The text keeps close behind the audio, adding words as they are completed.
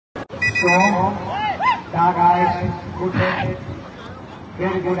strong, dark eyes, good head,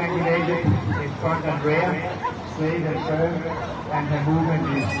 very good angulated in front and rear, straight and firm, and her movement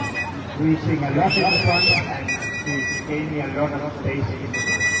is reaching a lot in the front and she's gaining a lot of space in the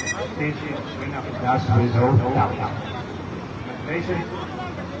front. This is winner of class with no doubt. Congratulations.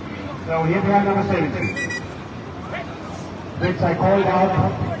 So here we have number 17, which I called out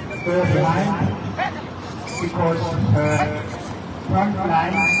third behind because her front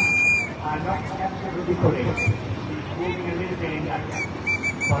lines are not absolutely correct. She's moving a little bit in that.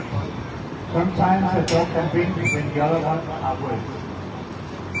 But sometimes a dog can win when the other ones are worse.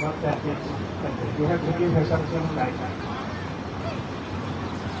 Not that it's perfect. You have to give her something like that.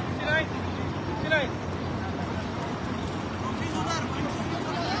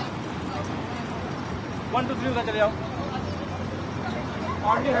 1 2 3 का चले जाओ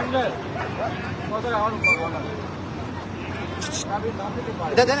only 100 बहुत सारे और ऊपर वाला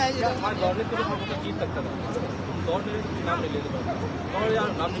इधर देना है यार मैं दौड़ने के लिए फोटो जीत सकता था दौड़ ले नाम नहीं ले रहा और यार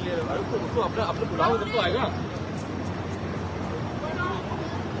नाम नहीं ले रहा उसको अपने अपने बुलाओ जब तो आएगा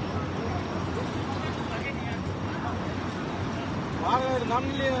नाम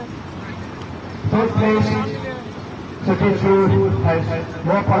नहीं ले रहा Third place, Saketsu has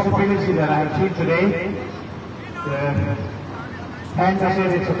more possibilities than I have seen today. The hand I said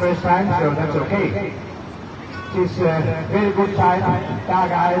it's the first time, so that's okay. She's very good time,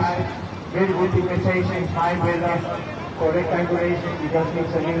 dark eyes, very good pigmentation, fine weather, correct angulation. She just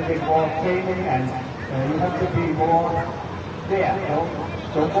needs a little bit more training and you have to be more there.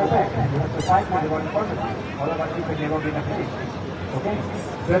 Don't go back. You have to fight with the one front of you. Otherwise you can never win a place. Okay?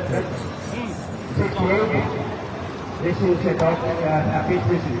 Good. 68. This is a dog, a bit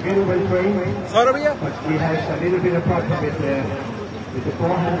this is very well trained, but she has a little bit of problem with the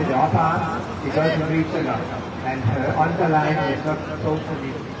forehand, with the upper arm. She doesn't reach enough, and her underline is not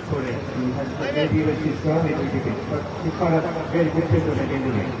totally correct. She has maybe when she's strong it will be bit, but she's got a very good temperament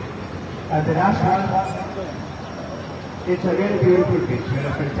anyway. And the last one, it's a very beautiful pitch with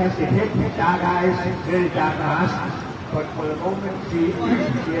a fantastic hip, dark eyes, very dark mask, but for the moment she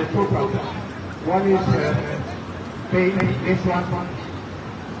has two problems. One is pain, this one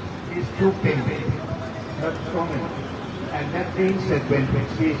is too painful, not strong enough. And that means that when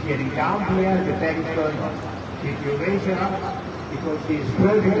she is getting down here, the back is going on. If you raise her up, because she is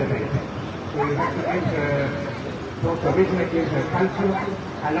curving the back, so you have to give her, both originally give her calcium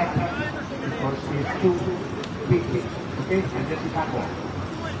a lot, because she is too big, okay? And this is not one.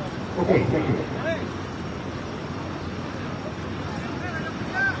 Okay, thank you.